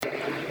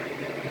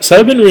So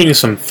I've been reading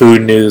some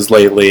food news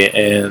lately,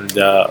 and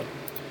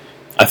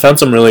I found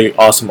some really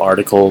awesome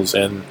articles.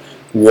 And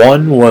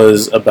one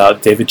was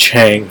about David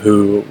Chang,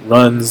 who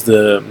runs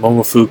the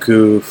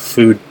Momofuku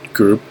Food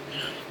Group,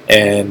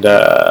 and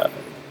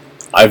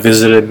I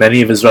visited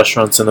many of his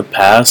restaurants in the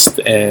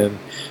past, and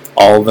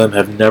all of them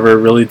have never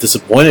really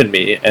disappointed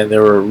me, and they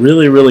were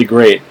really, really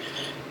great.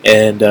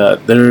 And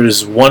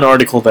there's one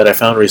article that I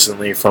found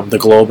recently from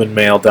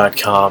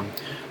theglobeandmail.com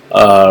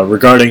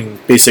regarding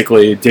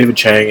basically David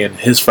Chang and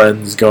his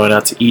friends going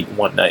out to eat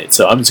one night.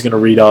 So I'm just going to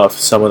read off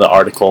some of the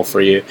article for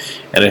you,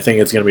 and I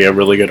think it's going to be a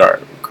really good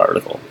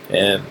article.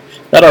 And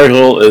that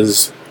article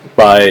is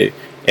by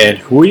Ann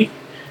Hui,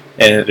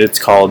 and it's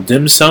called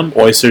Dim Sum,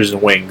 Oysters,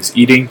 and Wings,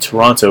 Eating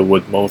Toronto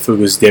with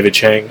Momofuku's David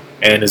Chang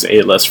and his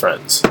 8 less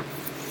friends.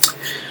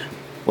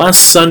 Last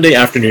Sunday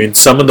afternoon,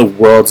 some of the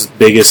world's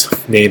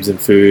biggest names in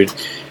food,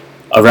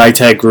 a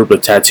ragtag group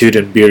of tattooed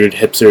and bearded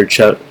hipster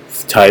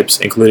types,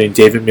 including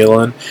David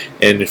Millen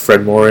and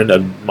Fred Morin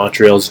of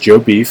Montreal's Joe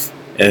Beef,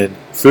 and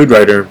food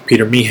writer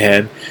Peter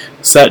Meehan,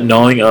 sat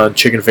gnawing on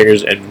chicken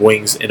fingers and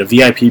wings in a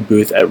VIP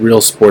booth at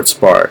Real Sports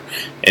Bar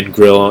and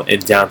Grill in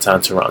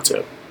downtown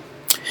Toronto.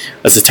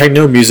 As the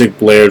techno music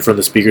blared from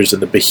the speakers in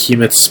the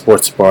behemoth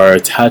sports bar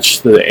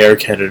attached to the Air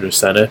Canada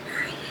Centre,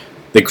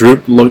 the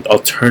group looked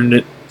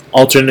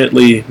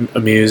alternately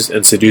amused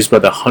and seduced by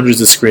the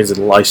hundreds of screens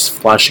and lights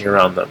flashing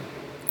around them.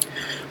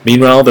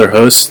 Meanwhile, their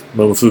host,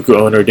 Momofuku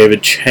owner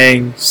David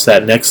Chang,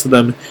 sat next to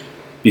them,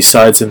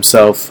 besides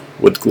himself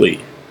with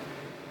glee.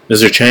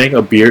 Mr. Chang,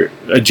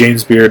 a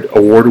James Beard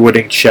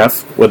award-winning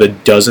chef with a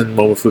dozen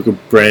Momofuku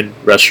brand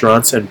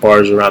restaurants and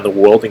bars around the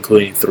world,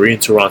 including 3 in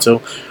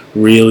Toronto,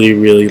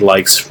 really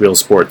likes Real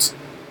Sports.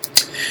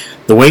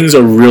 The wings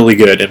are really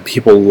good and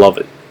people love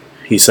it,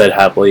 he said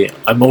happily.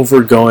 I'm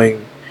over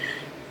going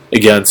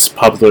against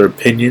popular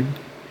opinion,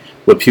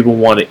 what people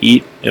want to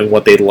eat and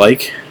what they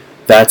like.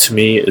 That to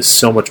me is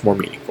so much more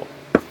meaningful.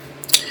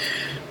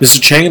 Mr.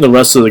 Chang and the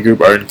rest of the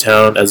group are in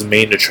town as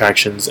main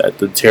attractions at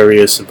the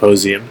Terria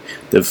Symposium,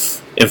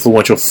 the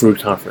influential food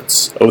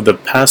conference. Over the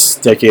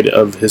past decade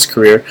of his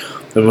career,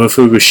 the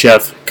Momofuku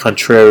chef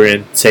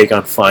contrarian take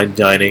on fine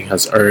dining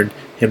has earned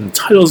him the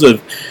titles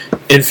of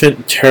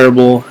infant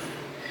terrible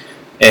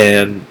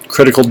and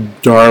critical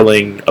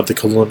darling of the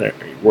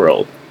culinary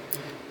world.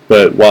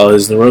 But while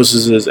his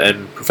neuroses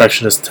and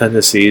perfectionist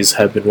tendencies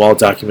have been well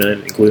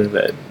documented, including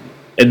the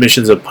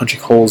admissions of punching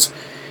holes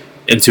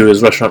into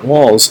his restaurant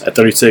walls, at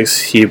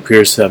 36 he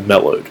appears to have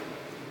mellowed.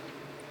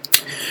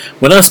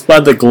 When asked by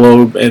the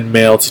Globe and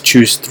Mail to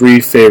choose 3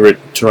 favorite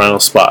Toronto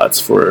spots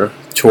for a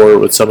tour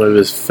with some of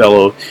his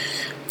fellow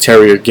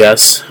Terrier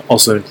guests,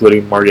 also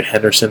including Margaret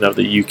Henderson of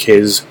the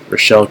UK's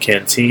Rochelle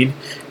Canteen,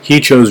 he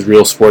chose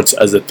Real Sports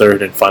as the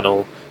 3rd and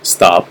final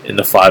stop in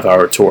the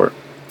 5-hour tour.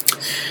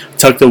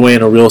 Tucked away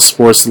in a Real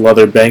Sports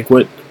leather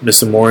banquet,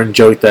 Mr. Morin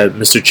joked that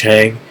Mr.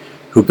 Chang,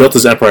 who built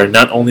his empire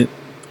not only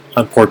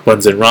on pork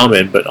buns and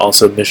ramen, but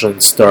also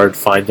Michelin-starred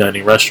fine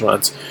dining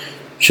restaurants,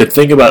 should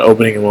think about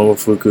opening a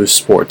Momofuku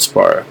sports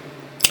bar.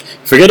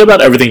 Forget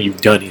about everything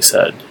you've done, he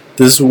said.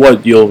 This is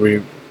what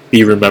you'll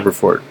be remembered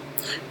for.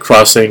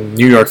 Crossing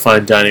New York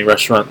fine dining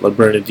restaurant La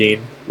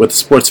Bernardine with a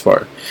sports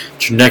bar.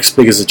 It's your next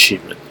biggest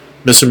achievement.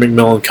 Mr.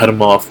 McMillan cut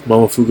him off.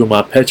 Momofuku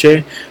Ma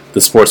Peche,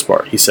 the sports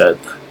bar, he said,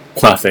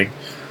 laughing.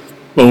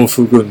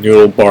 Momofuku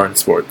Noodle Bar and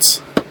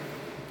Sports.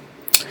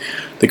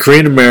 The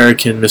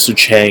Korean-American Mr.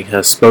 Chang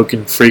has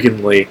spoken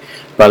frequently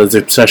about his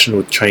obsession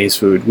with Chinese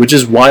food, which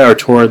is why our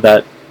tour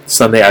that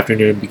Sunday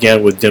afternoon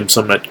began with dim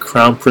sum at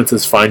Crown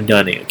Princess Fine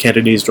Dining, a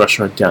Cantonese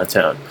restaurant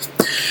downtown.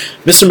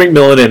 Mr.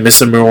 McMillan and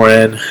Mr.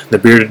 Moran, the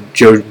bearded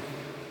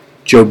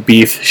Joe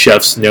Beef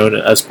chefs known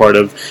as part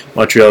of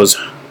Montreal's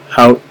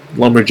Haute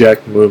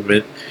Lumberjack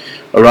movement,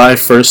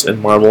 arrived first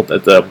and marveled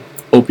at the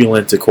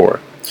opulent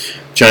decor.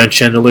 Giant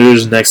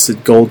chandeliers next to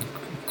gold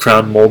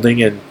crown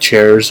molding and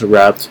chairs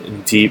wrapped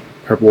in deep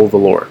purple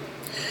velour.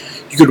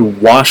 You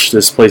could wash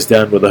this place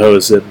down with a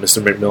hose, said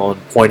Mr. McMillan,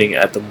 pointing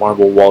at the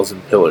marble walls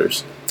and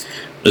pillars.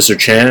 Mr.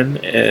 Chan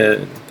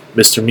and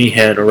Mr.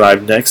 Meehan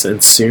arrived next,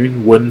 and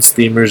soon wooden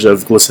steamers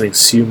of glistening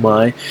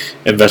siu-mai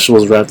and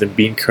vegetables wrapped in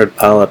bean curd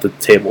piled at the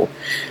table.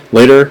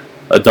 Later,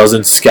 a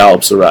dozen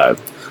scallops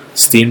arrived,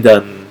 steamed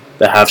on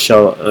the half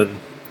shell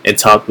and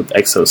topped with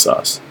XO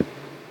sauce.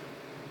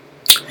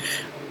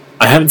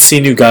 I haven't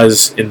seen you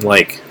guys in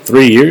like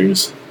 3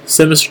 years,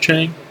 said Mr.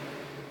 Chang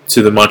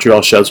to the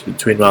Montreal chefs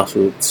between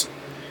mouthfuls.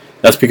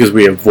 That's because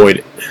we avoid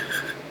it,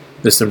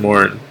 Mr.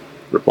 Morin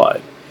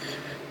replied.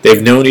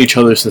 They've known each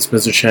other since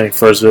Mr. Chang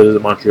first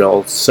visited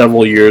Montreal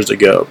several years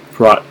ago,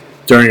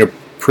 during a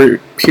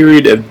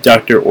period of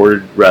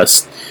doctor-ordered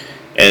rest,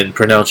 and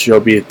pronounced Joe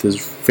Beef his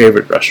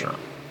favorite restaurant.